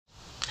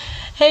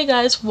Hey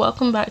guys,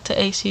 welcome back to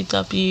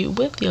ACW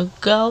with your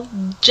girl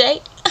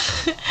Jay.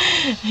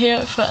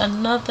 Here for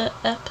another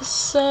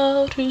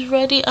episode. Who's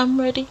ready? I'm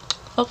ready.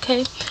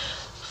 Okay,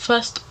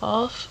 first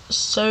off,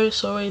 so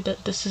sorry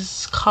that this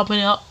is coming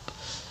up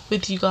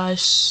with you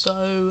guys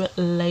so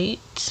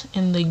late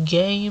in the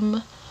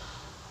game,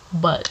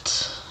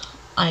 but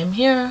I'm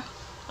here,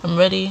 I'm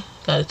ready.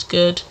 God, it's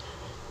good.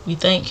 We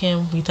thank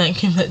him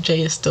that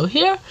Jay is still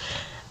here,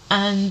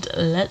 and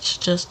let's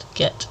just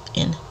get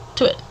into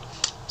it.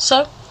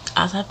 So,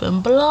 as I've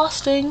been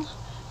blasting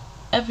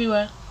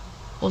everywhere,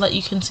 all that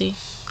you can see,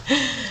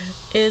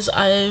 is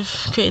I've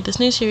created this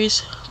new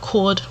series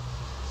called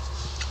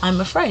I'm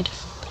Afraid.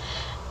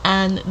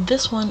 And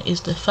this one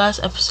is the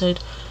first episode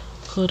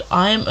called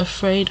I Am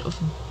Afraid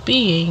of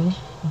Being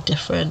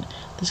Different.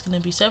 There's going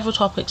to be several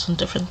topics on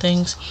different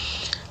things,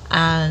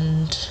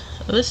 and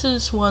this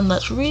is one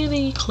that's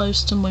really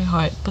close to my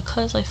heart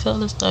because I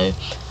feel as though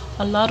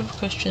a lot of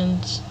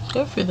Christians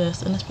go through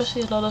this, and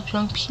especially a lot of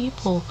young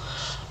people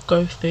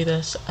go through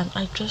this, and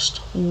I just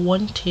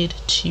wanted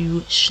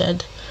to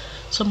shed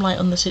some light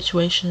on the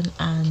situation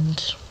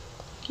and,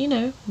 you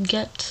know,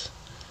 get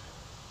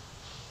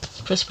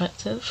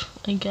perspective,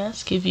 I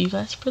guess, give you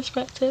guys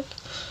perspective,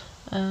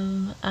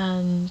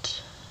 and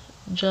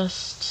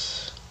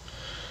just,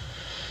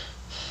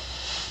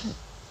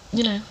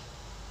 you know,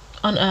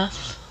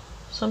 unearth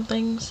some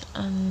things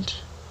and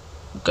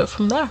go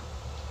from there,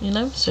 you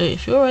know. So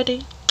if you're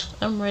ready,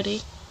 I'm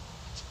ready.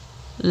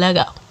 Let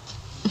go.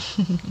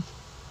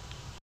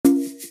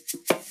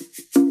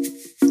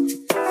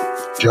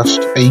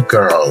 Just a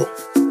girl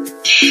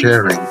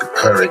sharing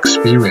her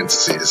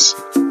experiences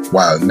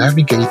while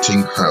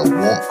navigating her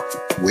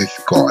walk with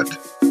God.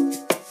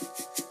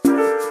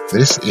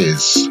 This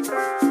is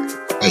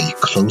A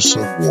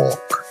Closer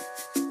Walk.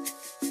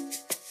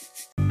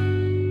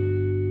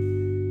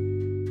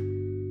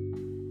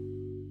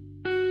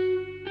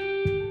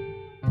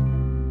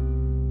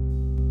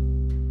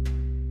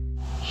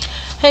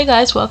 Hey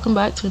guys, welcome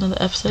back to another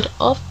episode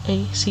of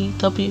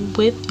ACW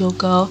with your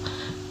girl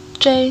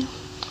Jay,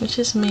 which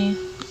is me.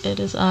 It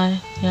is I,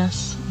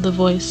 yes, the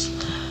voice.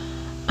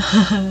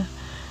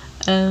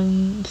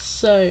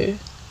 So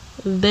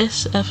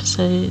this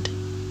episode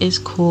is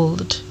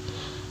called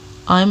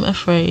I'm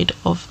Afraid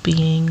of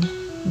Being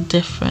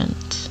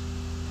Different,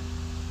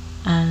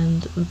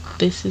 and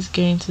this is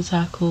going to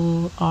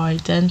tackle our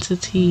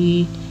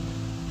identity,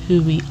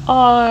 who we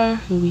are,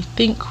 who we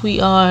think we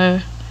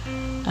are,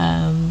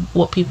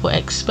 what people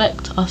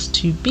expect us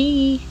to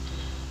be,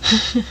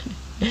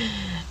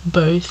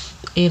 both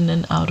in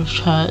and out of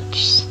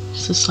church,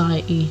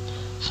 society,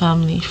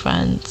 family,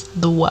 friends,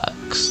 the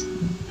works,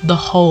 the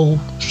whole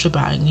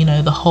shebang, you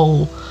know, the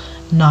whole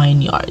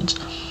 9 yards.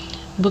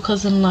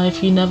 Because in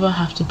life you never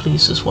have to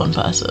please just one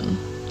person,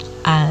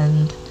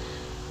 and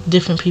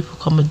different people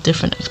come with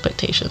different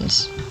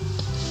expectations,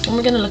 and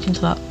we're going to look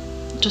into that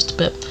just a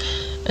bit.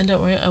 And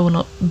don't worry, I will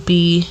not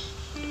be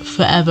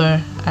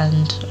forever,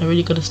 and I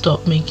really got to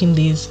stop making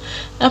these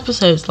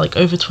episodes like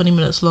over 20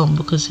 minutes long,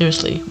 because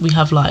seriously, we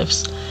have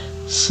lives.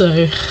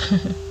 So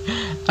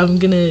I'm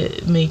gonna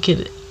make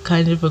it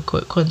kind of a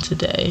quick one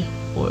today,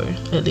 or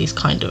at least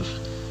kind of,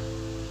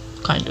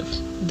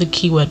 the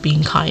keyword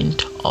being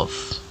kind of,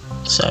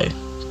 so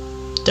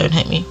don't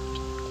hate me.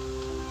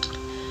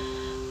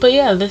 But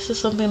yeah, this is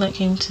something that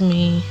came to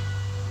me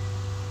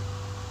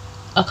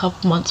a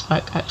couple months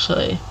back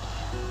actually,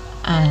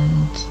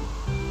 and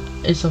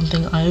it's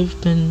something I've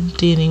been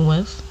dealing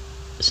with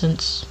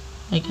since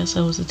I guess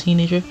I was a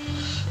teenager,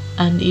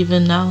 and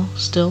even now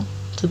still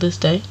to this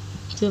day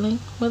dealing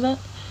with it.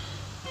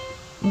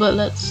 But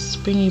let's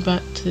bring you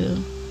back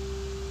to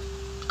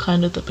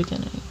kind of the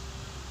beginning.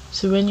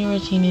 So when you're a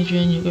teenager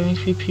and you're going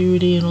through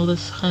puberty and all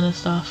this kind of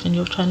stuff, and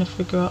you're trying to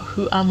figure out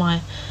who am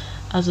I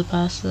as a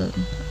person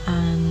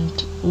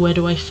and where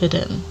do I fit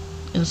in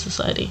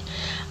society,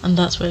 and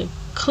that's where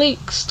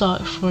cliques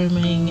start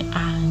forming,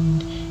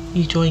 and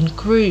you join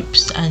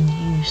groups and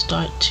you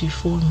start to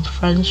form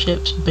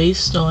friendships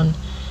based on,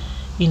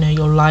 you know,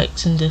 your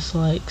likes and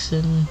dislikes,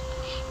 and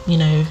you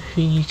know,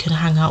 who you can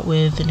hang out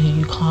with and who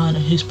you can't,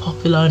 and who's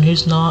popular and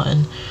who's not,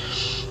 and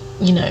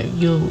you know,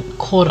 you're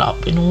caught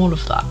up in all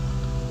of that,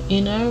 you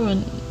know.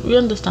 And we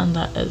understand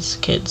that as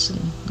kids,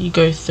 and you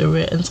go through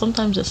it, and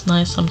sometimes it's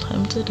nice,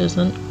 sometimes it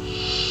isn't.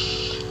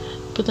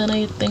 But then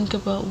I think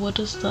about, what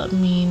does that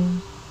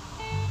mean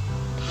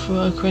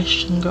for a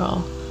Christian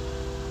girl,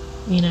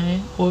 you know,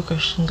 or a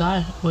Christian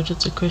guy, or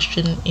just a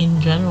Christian in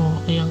general,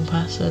 a young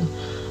person?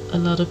 A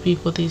lot of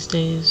people these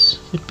days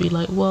would be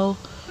like, well,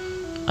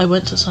 I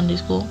went to Sunday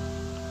school,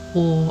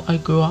 or I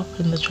grew up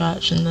in the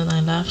church and then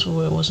I left,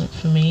 or it wasn't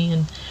for me,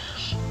 and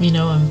you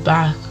know, I'm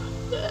back.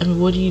 And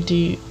what do you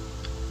do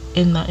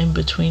in that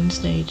in-between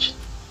stage?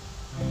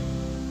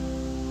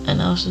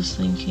 And I was just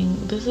thinking,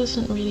 this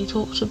isn't really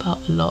talked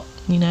about a lot,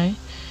 you know.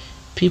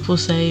 People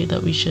say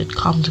that we should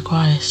come to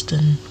Christ,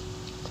 and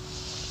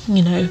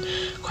you know,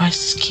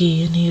 Christ is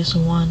key and he is the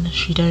one.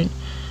 If you don't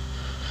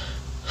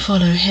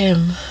follow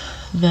him,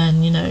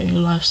 then you know, your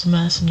life's a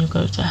mess and you'll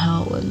go to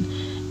hell. And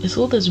it's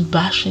all this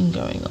bashing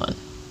going on.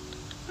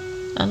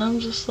 And I'm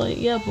just like,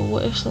 yeah, but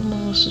what if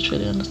someone was to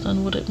truly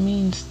understand what it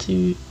means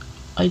to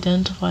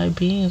identify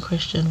being a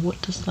Christian?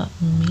 What does that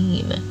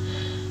mean?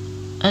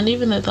 And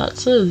even though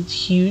that's a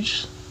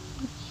huge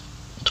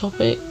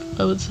topic,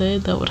 I would say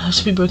that would have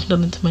to be broken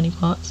down into many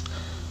parts.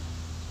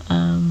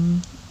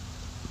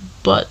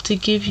 But to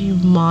give you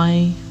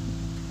my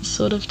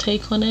sort of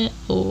take on it,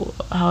 or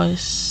how I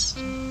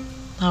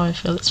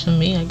feel it's for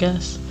me, I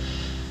guess.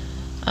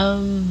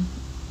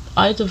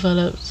 I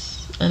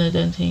developed an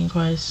identity in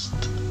Christ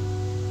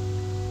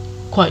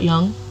quite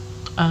young,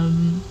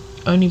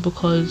 only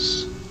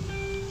because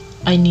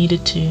I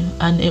needed to,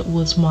 and it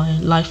was my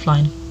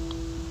lifeline,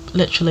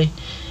 literally.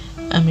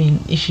 I mean,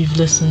 if you've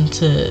listened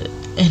to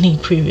any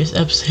previous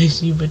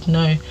episodes, you would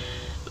know,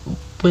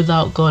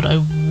 without God I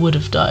would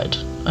have died.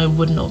 I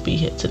would not be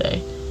here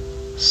today.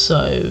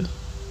 So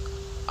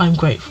I'm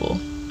grateful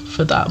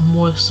for that,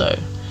 more so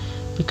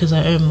because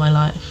I own my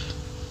life.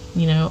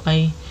 You know,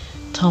 I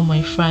tell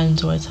my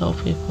friends, or I tell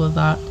people,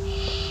 that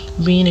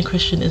being a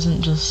Christian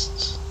isn't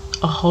just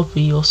a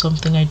hobby or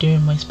something I do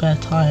in my spare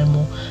time,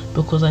 or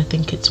because I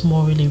think it's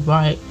morally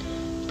right.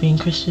 Being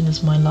Christian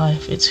is my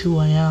life. It's who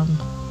I am,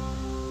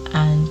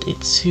 and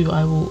it's who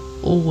I will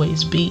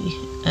always be,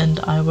 and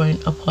I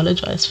won't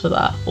apologize for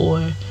that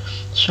or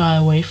shy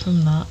away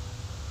from that,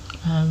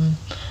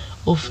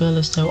 or feel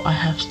as though I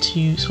have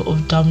to sort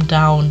of dumb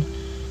down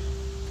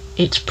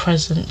its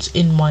presence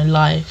in my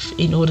life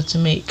in order to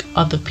make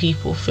other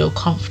people feel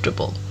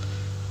comfortable,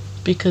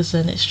 because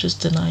then it's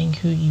just denying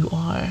who you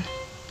are.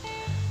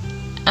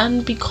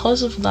 And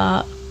because of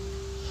that,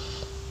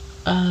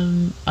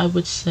 I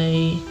would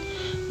say,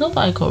 not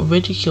that I got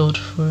ridiculed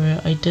for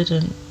it, I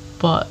didn't,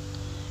 but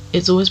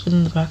it's always been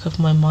in the back of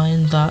my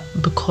mind that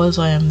because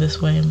I am this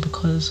way, and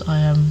because I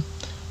am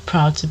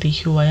proud to be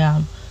who I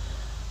am,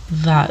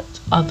 that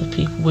other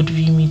people would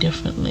view me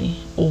differently,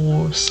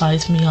 or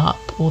size me up,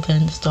 or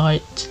then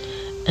start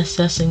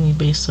assessing me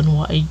based on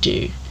what I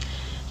do.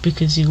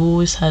 Because you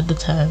always had the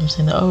term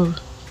saying that, oh,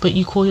 but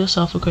you call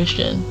yourself a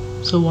Christian,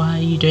 so why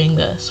are you doing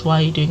this, why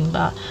are you doing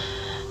that?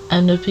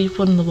 And the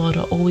people in the world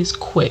are always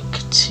quick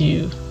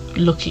to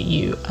look at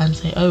you and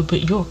say, oh,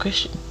 but you're a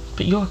Christian,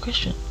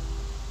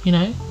 you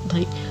know,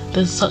 like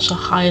there's such a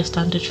higher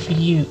standard for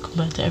you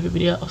compared to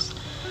everybody else.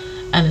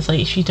 And it's like,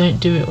 if you don't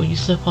do it, or you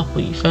slip up,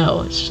 or you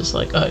fail, it's just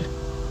like, oh,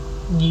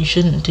 you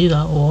shouldn't do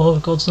that, or oh,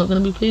 God's not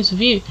going to be pleased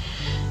with you.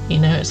 You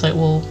know, it's like,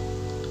 well,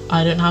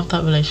 I don't have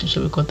that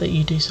relationship with God that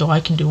you do, so I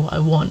can do what I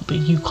want, but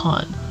you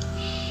can't.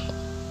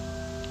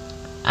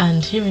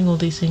 And hearing all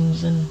these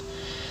things and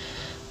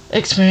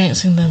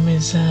experiencing them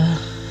is, I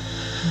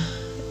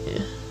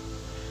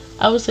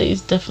would say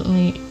it's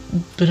definitely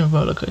been a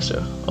roller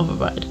coaster of a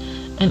ride.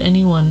 And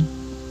anyone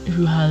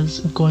who has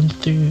gone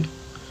through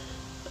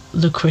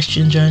the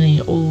Christian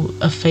journey, or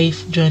a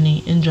faith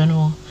journey in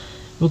general,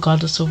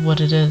 regardless of what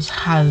it is,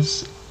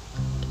 has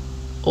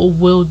or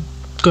will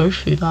go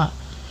through that.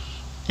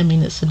 I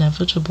mean, it's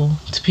inevitable,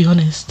 to be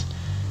honest.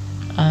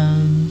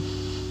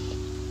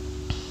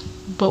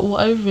 But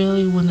what I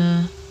really want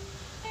to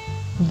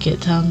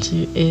get down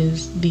to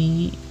is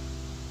the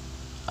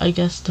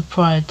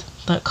pride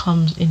that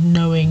comes in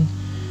knowing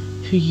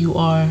who you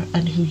are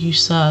and who you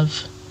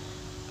serve,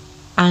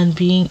 and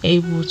being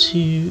able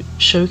to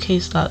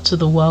showcase that to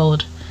the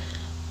world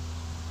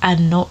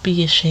and not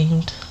be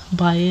ashamed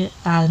by it,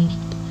 and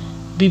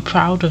be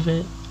proud of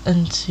it,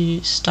 and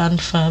to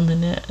stand firm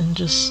in it and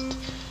just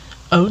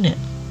own it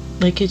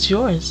like it's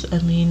yours. I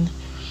mean,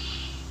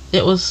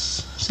 it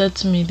was said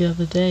to me the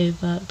other day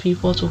that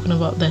people are talking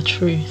about their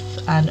truth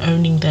and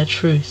owning their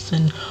truth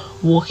and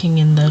walking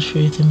in their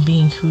truth and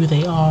being who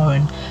they are,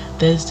 and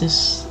there's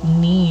this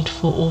need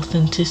for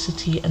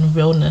authenticity and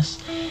realness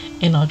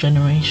in our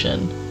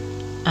generation,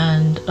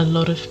 and a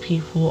lot of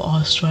people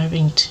are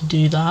striving to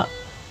do that,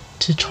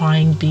 to try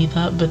and be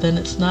that. But then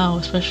it's now,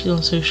 especially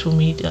on social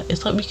media,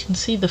 it's like we can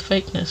see the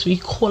fakeness, we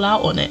call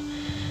out on it,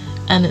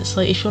 and it's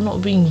like, if you're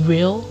not being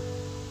real,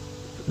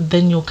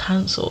 then you're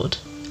cancelled.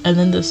 And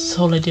then there's this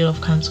whole idea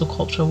of cancel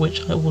culture,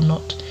 which I will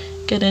not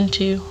get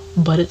into,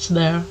 but it's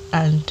there,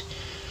 and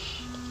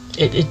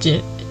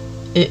it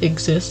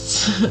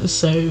exists.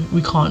 So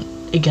we can't,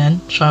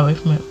 again, shy away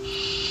from it.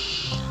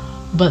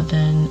 But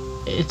then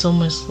it's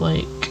almost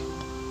like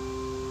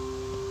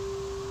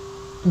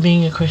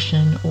being a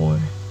Christian, or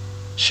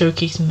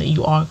showcasing that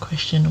you are a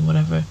Christian or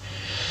whatever,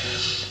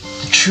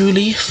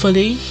 truly,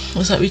 fully,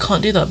 it's like we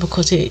can't do that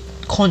because it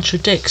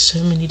contradicts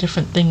so many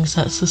different things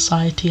that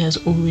society has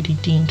already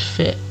deemed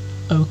fit,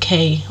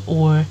 okay,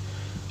 or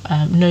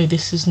no,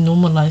 this is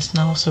normalized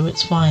now, so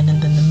it's fine.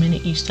 And then the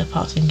minute you step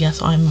out and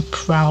yes, I'm a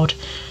proud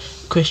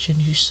Christian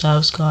who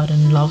serves God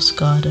and loves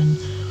God, and,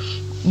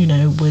 you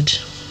know, would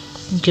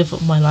give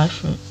up my life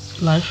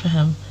for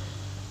him,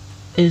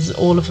 is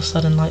all of a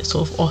sudden like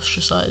sort of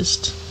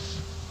ostracized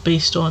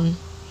based on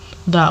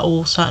that,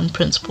 or certain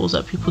principles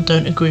that people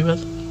don't agree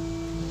with.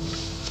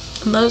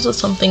 And those are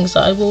some things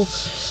that I will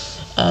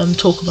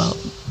talk about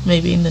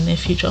maybe in the near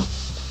future.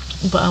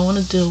 But I want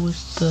to deal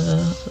with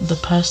the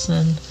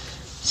person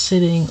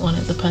sitting on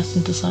it, the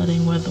person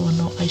deciding whether or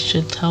not I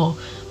should tell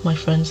my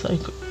friends that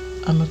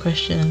I'm a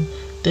Christian,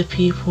 the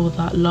people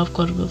that love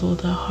God with all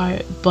their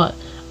heart, but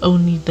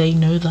only they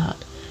know that,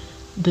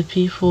 the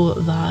people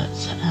that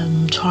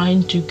try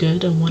and do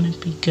good and want to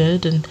be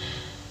good and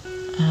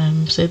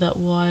say that,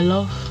 well, I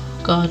love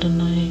God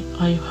and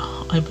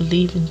I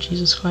believe in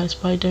Jesus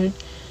Christ, but I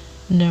don't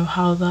know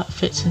how that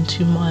fits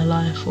into my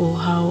life or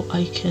how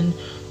I can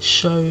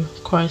show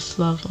Christ's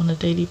love on a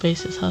daily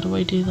basis. How do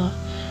I do that?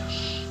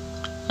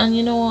 And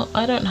you know what?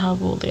 I don't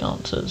have all the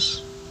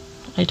answers.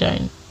 I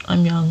don't.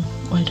 I'm young.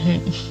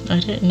 I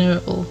don't know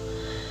it all.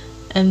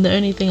 And the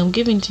only thing I'm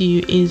giving to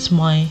you is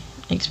my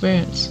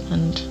experience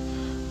and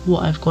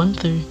what I've gone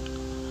through,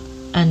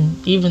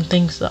 and even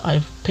things that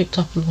I've picked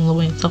up along the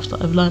way and stuff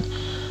that I've learned.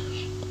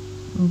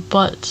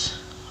 But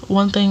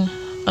one thing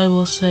I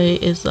will say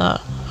is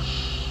that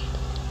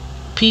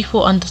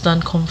people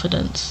understand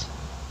confidence,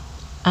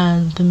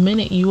 and the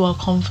minute you are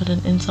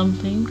confident in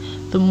something,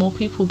 the more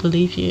people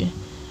believe you,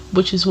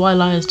 which is why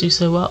liars do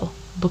so well,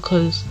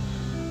 because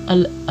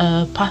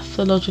a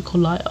pathological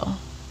liar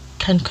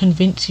can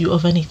convince you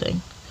of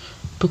anything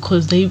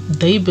because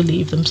they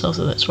believe themselves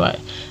that that's right.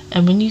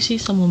 And when you see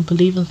someone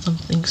believe in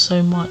something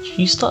so much,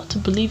 you start to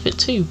believe it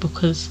too,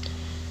 because,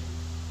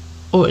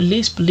 or at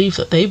least believe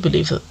that they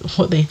believe that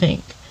what they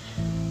think,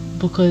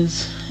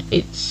 because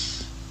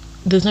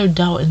there's no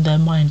doubt in their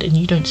mind and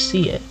you don't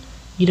see it.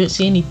 You don't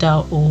see any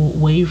doubt or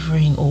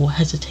wavering or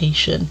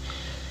hesitation,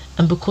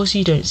 and because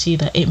you don't see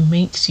that, it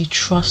makes you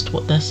trust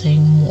what they're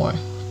saying more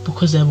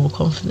because they're more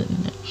confident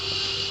in it.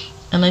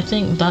 And I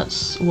think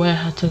that's where I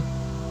had to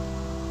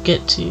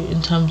get to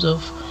in terms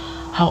of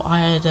how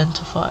I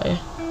identify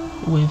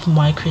with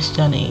my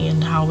Christianity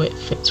and how it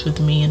fits with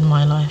me in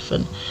my life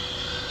and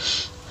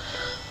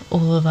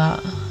all of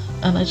that.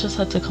 And I just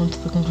had to come to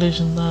the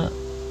conclusion that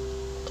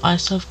I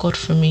serve God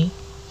for me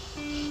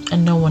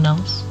and no one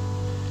else,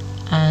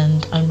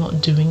 and I'm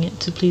not doing it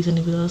to please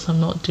anybody else. I'm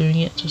not doing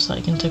it just so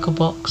I can tick a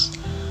box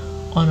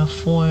on a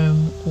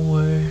form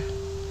or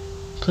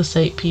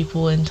placate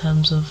people in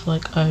terms of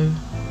like, oh,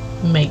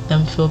 make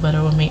them feel better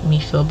or make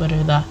me feel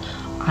better that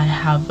I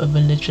have a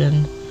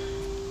religion,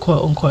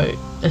 quote unquote,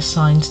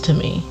 assigned to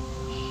me.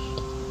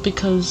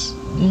 Because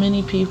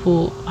many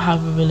people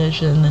have a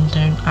religion and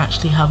don't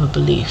actually have a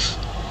belief,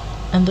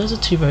 and those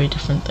are two very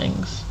different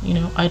things. You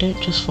know, I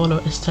don't just follow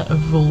a set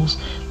of rules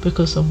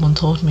because someone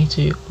told me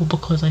to, or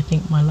because I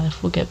think my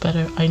life will get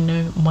better. I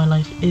know my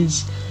life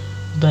is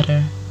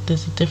better.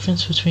 There's a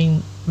difference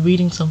between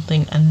reading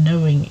something and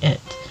knowing it.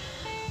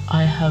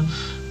 I have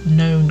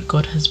known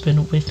God has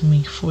been with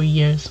me for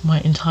years,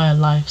 my entire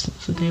life,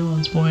 since the day I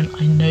was born.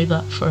 I know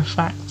that for a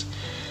fact,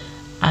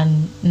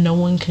 and no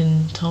one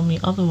can tell me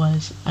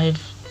otherwise.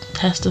 I've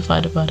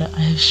testified about it. I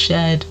have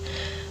shared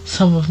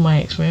some of my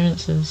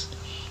experiences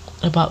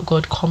about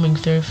God coming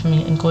through for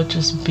me and God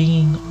just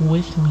being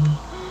with me.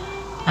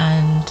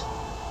 And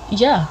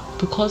yeah,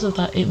 because of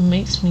that, it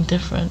makes me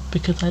different,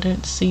 because I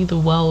don't see the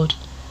world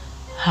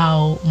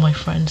how my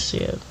friends see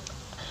it.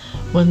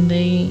 When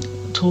they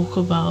talk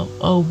about,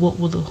 oh, what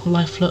will the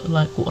life look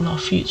like, what will our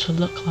future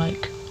look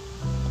like,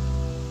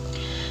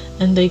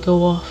 and they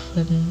go off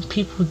and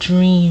people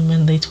dream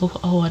and they talk,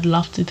 oh, I'd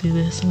love to do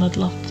this and I'd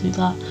love to do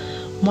that,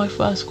 my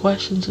first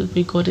questions would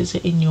be, God, is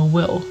it in your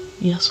will?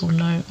 Yes or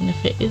no? And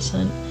if it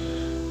isn't,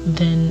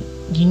 then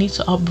you need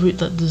to uproot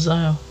that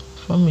desire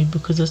from me,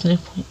 because there's no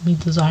point me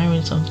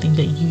desiring something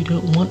that you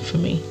don't want for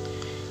me.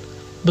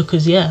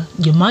 Because yeah,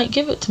 you might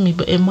give it to me,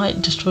 but it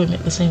might destroy me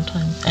at the same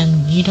time,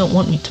 and you don't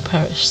want me to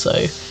perish.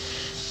 So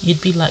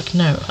you'd be like,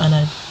 no, and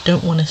I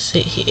don't want to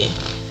sit here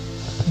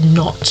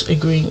not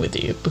agreeing with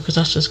you, because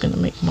that's just going to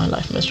make my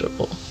life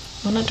miserable,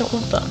 and I don't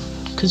want that,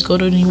 because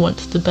God only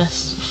wants the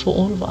best for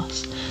all of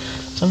us.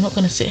 So I'm not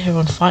going to sit here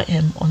and fight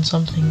him on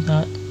something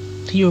that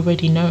he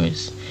already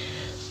knows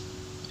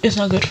is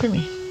not good for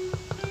me.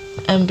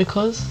 And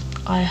because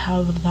I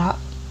have that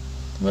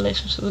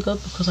relationship with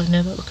God, because I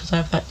know that, because I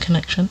have that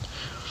connection,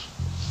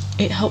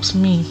 it helps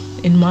me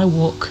in my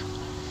walk,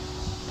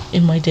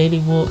 in my daily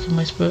walk, in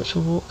my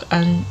spiritual walk.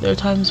 And there are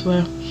times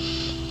where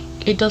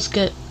it does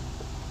get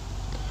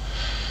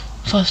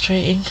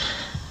frustrating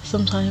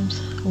sometimes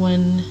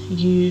when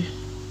you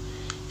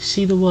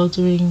see the world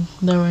doing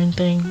their own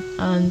thing,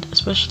 and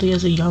especially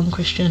as a young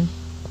Christian,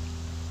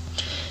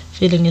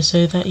 feeling as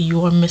though that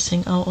you are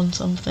missing out on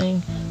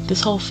something.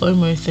 This whole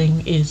FOMO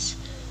thing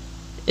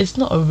it's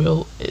not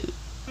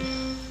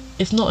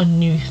a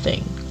new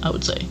thing, I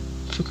would say,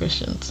 for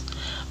Christians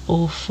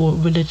or for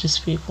religious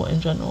people in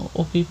general,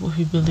 or people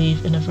who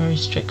believe in a very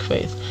strict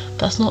faith.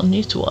 That's not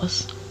new to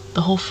us.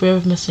 The whole fear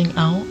of missing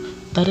out,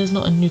 that is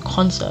not a new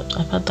concept.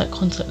 I've had that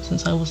concept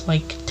since I was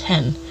like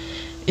 10.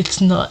 It's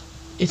not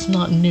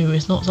new.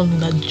 It's not something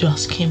that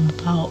just came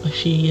about a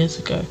few years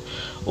ago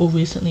or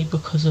recently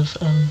because of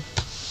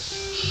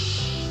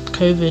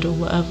COVID or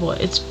whatever.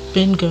 It's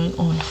been going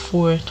on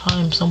for a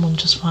time. Someone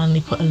just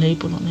finally put a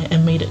label on it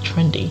and made it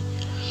trendy.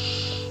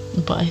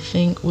 But I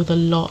think with a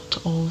lot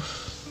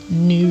of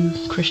new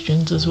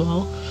Christians as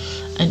well,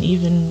 and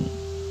even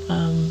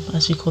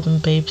as we call them,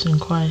 babes in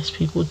Christ,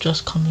 people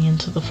just coming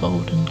into the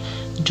fold and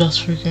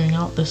just figuring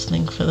out this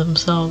thing for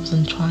themselves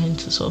and trying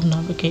to sort of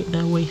navigate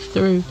their way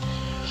through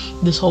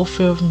this whole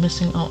fear of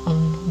missing out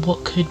on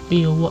what could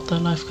be, or what their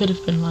life could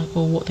have been like,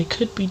 or what they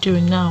could be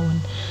doing now,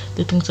 and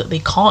the things that they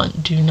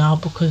can't do now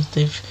because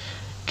they've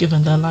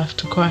given their life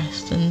to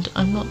Christ. And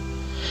I'm not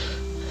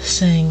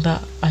saying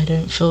that I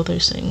don't feel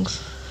those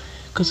things,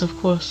 because of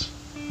course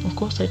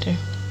I do.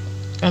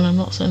 And I'm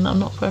not saying that I'm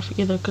not perfect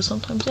either, because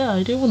sometimes, yeah,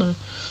 I do want to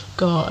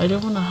go out, I do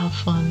want to have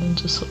fun and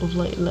just sort of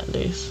like let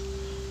loose,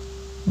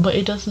 but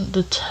it doesn't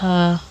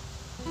deter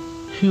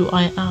who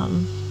I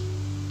am.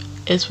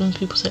 It's when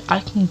people say I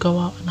can go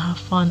out and have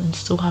fun and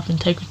still have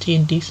integrity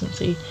and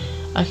decency.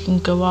 I can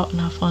go out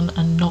and have fun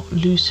and not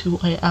lose who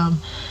I am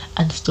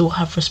and still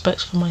have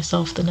respect for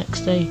myself the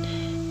next day.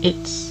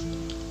 It's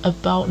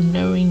about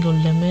knowing your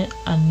limit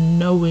and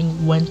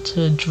knowing when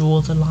to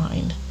draw the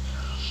line.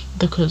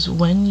 Because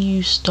when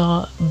you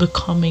start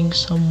becoming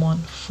someone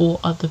for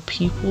other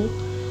people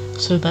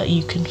so that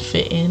you can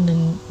fit in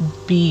and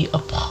be a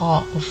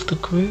part of the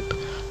group,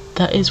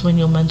 that is when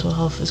your mental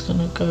health is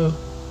gonna go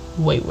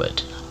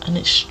wayward. And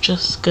it's not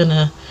just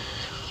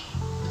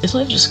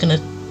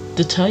gonna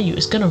deter you,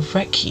 it's gonna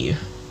wreck you.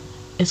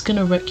 It's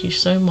gonna wreck you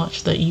so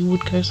much that you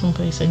would go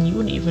someplace and you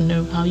wouldn't even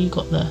know how you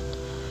got there.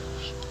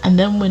 And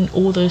then when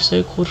all those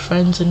so-called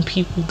friends and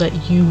people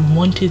that you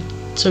wanted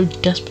so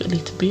desperately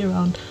to be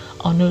around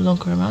are no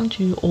longer around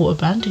you, or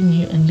abandon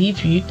you and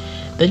leave you,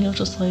 then you're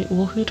just like,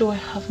 well, who do I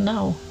have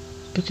now?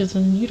 Because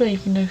then you don't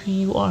even know who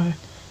you are,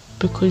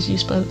 because you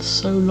spent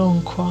so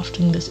long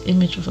crafting this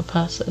image of a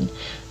person,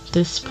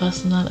 this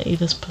personality,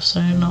 this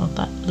persona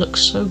that looks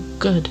so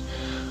good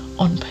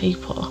on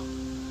paper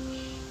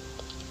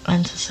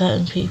and to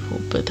certain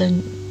people, but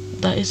then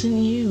that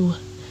isn't you.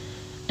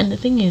 And the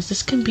thing is,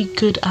 this can be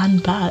good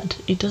and bad.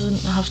 It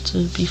doesn't have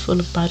to be full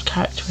of bad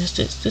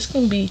characteristics. This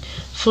can be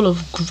full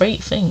of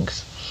great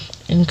things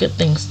and good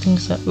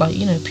things that, like,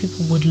 you know,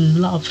 people would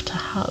love to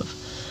have.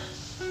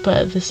 But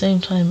at the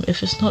same time,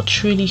 if it's not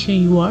truly who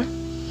you are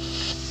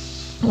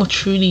or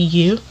truly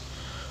you,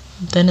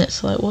 then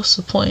it's like, what's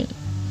the point?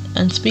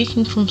 And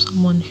speaking from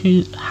someone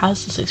who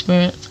has this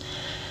experience,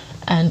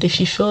 and if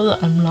you feel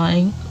that I'm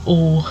lying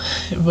or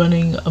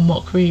running a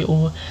mockery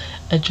or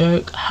a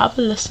joke, have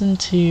a listen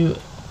to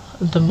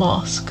The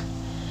Mask,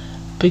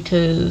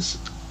 because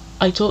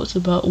I talked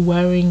about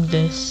wearing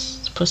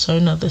this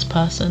persona, this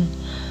person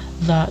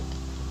that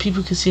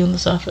people could see on the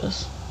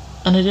surface,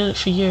 and I did it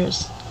for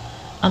years,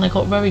 and I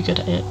got very good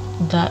at it,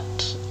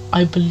 that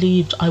I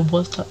believed I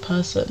was that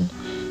person,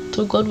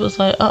 till God was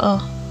like,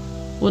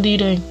 what are you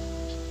doing?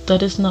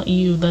 That is not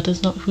you, that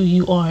is not who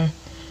you are,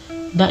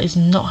 that is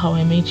not how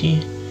I made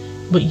you,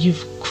 but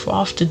you've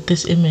crafted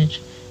this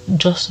image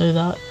just so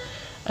that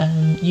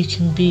you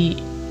can be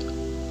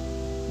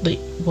like,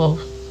 well,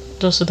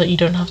 just so that you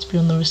don't have to be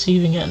on the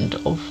receiving end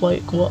of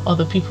like what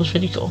other people's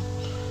ridicule.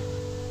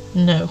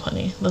 No,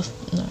 honey,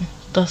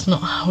 that's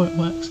not how it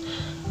works.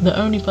 The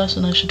only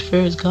person I should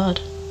fear is God,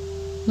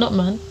 not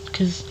man,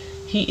 because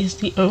he is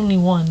the only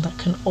one that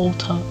can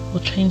alter or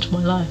change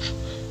my life.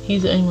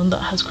 He's the only one that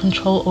has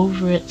control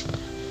over it,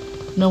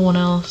 no one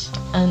else.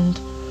 And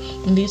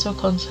these are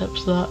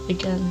concepts that,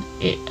 again,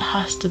 it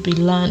has to be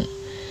learned.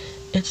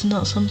 It's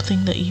not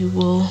something that you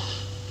will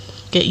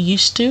get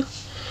used to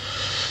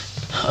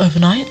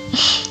overnight,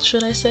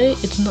 should I say.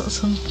 It's not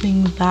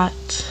something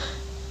that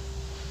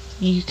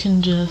you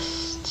can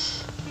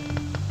just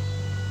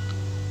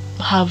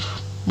have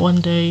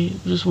one day,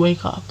 just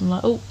wake up and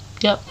like, oh,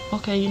 yep,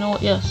 okay, you know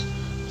what, yes,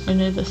 I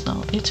know this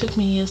now. It took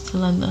me years to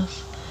learn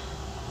this.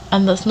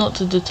 And that's not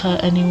to deter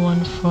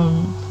anyone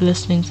from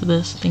listening to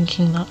this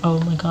thinking that, oh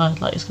my god,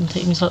 like, it's going to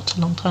take me such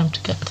a long time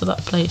to get to that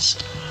place.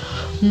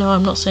 No,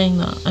 I'm not saying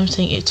that. I'm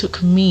saying it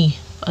took me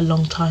a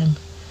long time,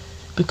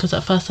 because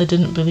at first I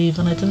didn't believe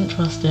and I didn't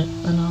trust it,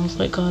 and I was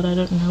like, God, I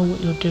don't know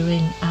what you're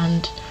doing,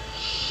 and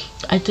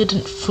I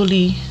didn't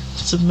fully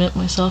submit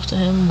myself to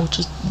him or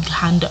just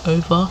hand it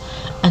over,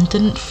 and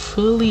didn't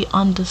fully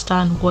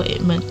understand what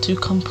it meant to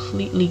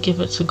completely give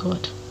it to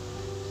God.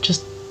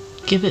 Just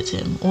give it to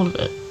him, all of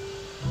it.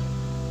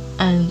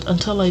 And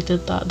until I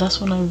did that,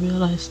 that's when I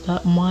realized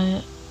that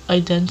my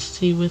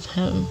identity with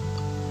him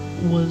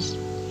was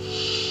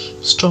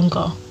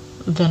stronger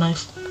than I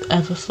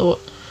ever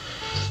thought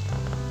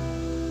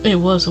it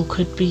was or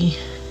could be,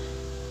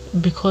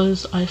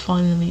 because I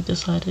finally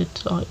decided,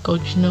 like,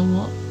 God, you know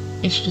what,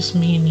 it's just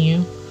me and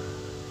you.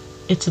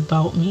 It's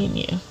about me and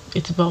you.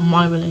 It's about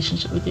my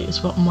relationship with you. It's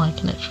about my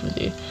connection with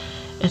you.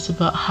 It's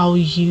about how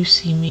you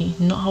see me,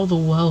 not how the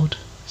world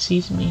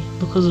sees me,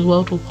 because the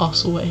world will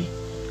pass away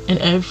and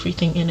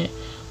everything in it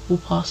will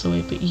pass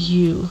away, but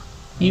you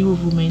will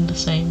remain the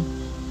same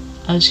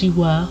as you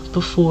were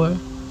before,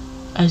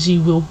 as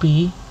you will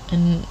be,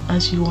 and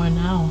as you are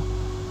now.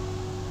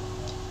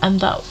 And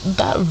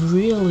that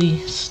really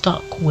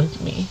stuck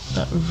with me.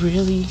 That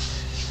really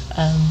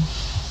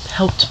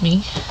helped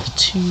me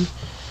to,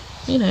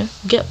 you know,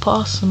 get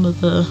past some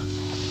of the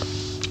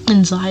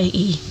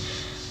anxiety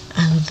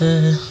and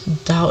the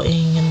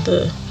doubting and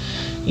the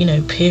you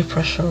know, peer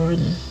pressure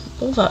and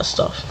all that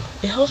stuff.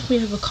 It helped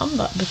me overcome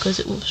that, because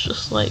it was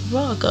just like,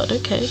 wow, God,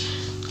 okay,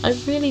 I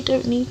really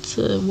don't need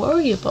to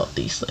worry about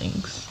these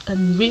things.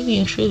 And really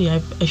and truly,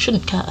 I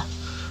shouldn't care.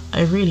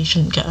 I really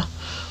shouldn't care.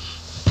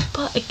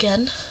 But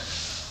again,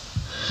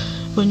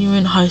 when you're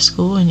in high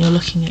school and you're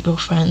looking at your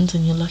friends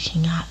and you're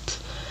looking at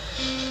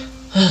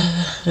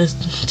the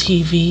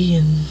TV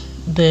and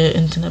the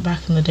internet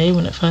back in the day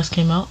when it first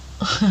came out,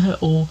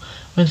 or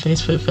when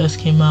Facebook first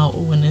came out,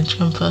 or when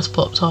Instagram first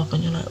popped up,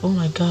 and you're like, oh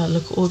my God,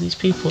 look at all these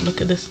people,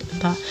 look at this, look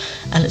at that,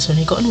 and it's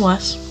only gotten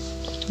worse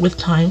with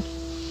time.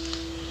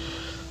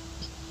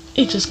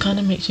 It just kind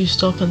of makes you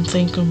stop and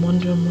think and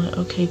wonder. I'm like,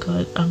 okay,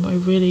 God, am I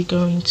really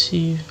going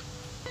to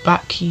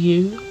back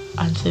you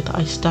and say that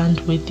I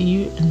stand with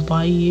you and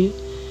by you,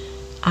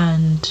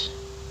 and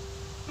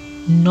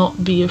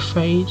not be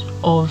afraid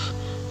of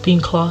being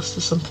classed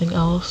as something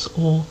else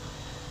or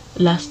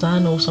less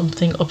than, or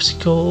something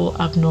obscure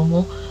or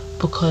abnormal,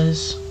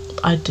 because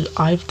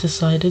I've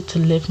decided to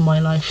live my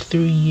life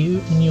through you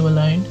and you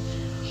alone?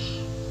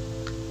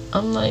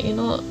 I'm like, you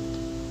know what?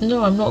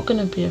 No, I'm not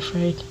gonna be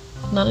afraid.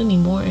 Not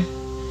anymore.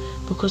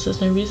 Because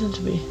there's no reason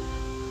to be.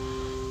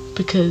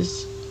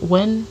 Because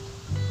when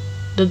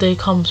the day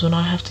comes when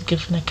I have to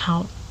give an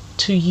account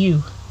to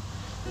you,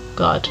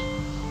 God,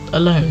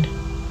 alone,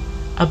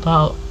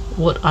 about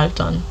what I've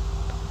done,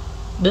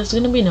 there's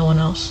gonna be no one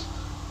else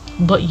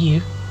but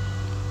you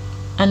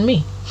and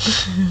me.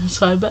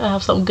 So I better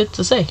have something good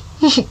to say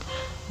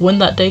when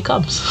that day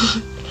comes.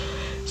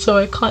 So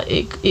it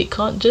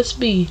can't just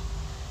be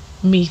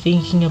me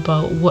thinking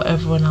about what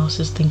everyone else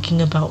is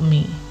thinking about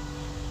me,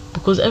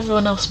 because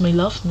everyone else may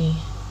love me,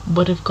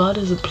 but if God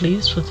isn't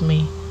pleased with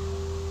me,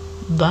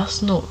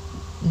 that's not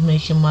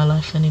making my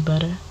life any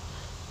better.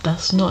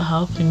 That's not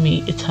helping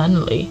me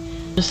eternally.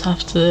 Just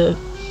have to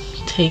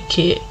take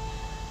it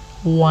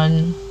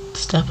one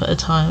step at a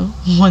time,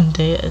 one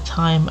day at a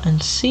time,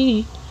 and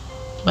see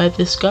where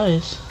this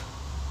goes,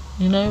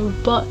 you know.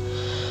 But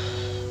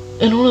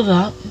in all of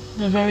that,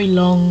 a very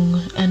long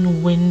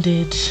and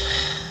winded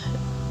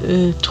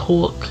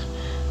talk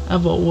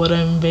about what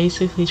I'm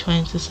basically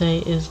trying to say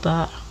is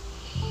that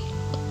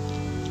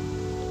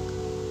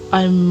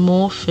I'm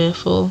more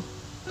fearful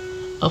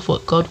of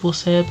what God will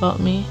say about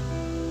me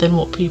than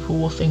what people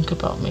will think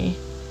about me.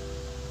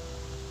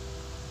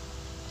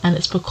 And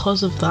it's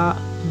because of that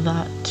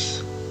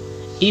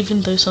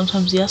even though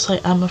sometimes, yes, I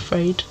am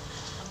afraid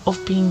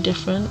of being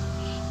different,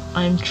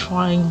 I'm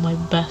trying my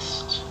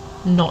best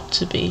not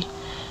to be.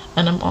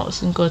 And I'm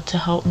asking God to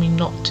help me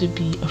not to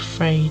be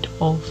afraid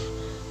of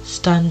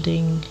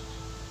standing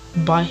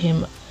by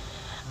Him,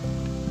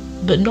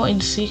 but not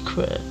in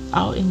secret,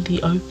 out in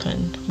the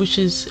open, which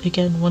is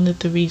again one of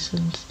the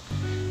reasons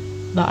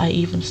that I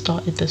even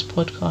started this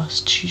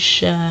podcast, to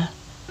share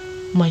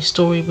my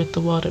story with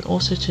the world, and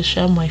also to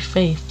share my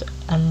faith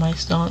and my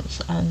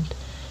stance, and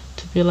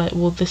to be like,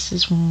 well, this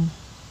is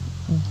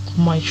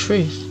my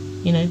truth,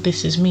 you know,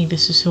 this is me,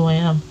 this is who I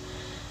am,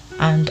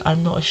 and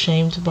I'm not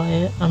ashamed by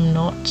it. I'm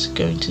not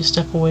going to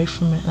step away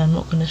from it, and I'm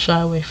not going to shy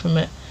away from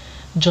it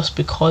just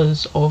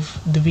because of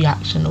the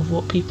reaction of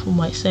what people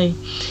might say.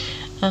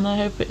 And I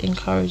hope it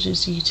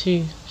encourages you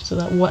too, so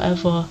that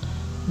whatever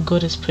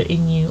God has put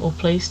in you or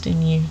placed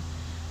in you,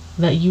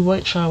 that you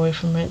won't shy away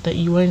from it, that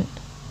you won't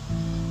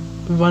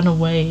run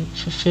away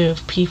for fear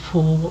of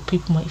people, or what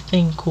people might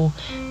think, or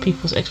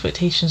people's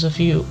expectations of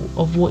you,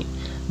 of what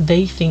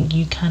they think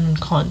you can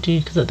and can't do,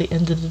 because at the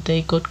end of the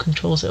day, God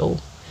controls it all.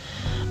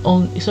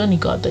 It's only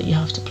God that you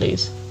have to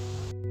please.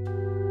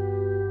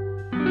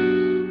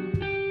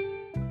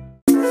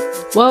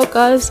 Well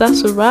guys,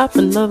 that's a wrap.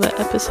 Another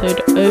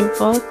episode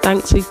over.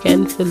 Thanks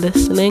again for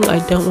listening. I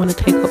don't want to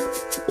take up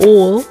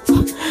all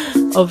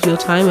of your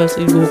time, as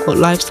you've all got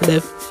lives to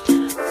live.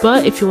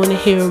 But if you want to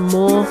hear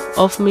more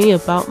of me,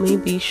 about me,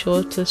 be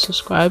sure to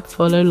subscribe,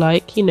 follow,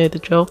 like, you know the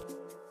drill.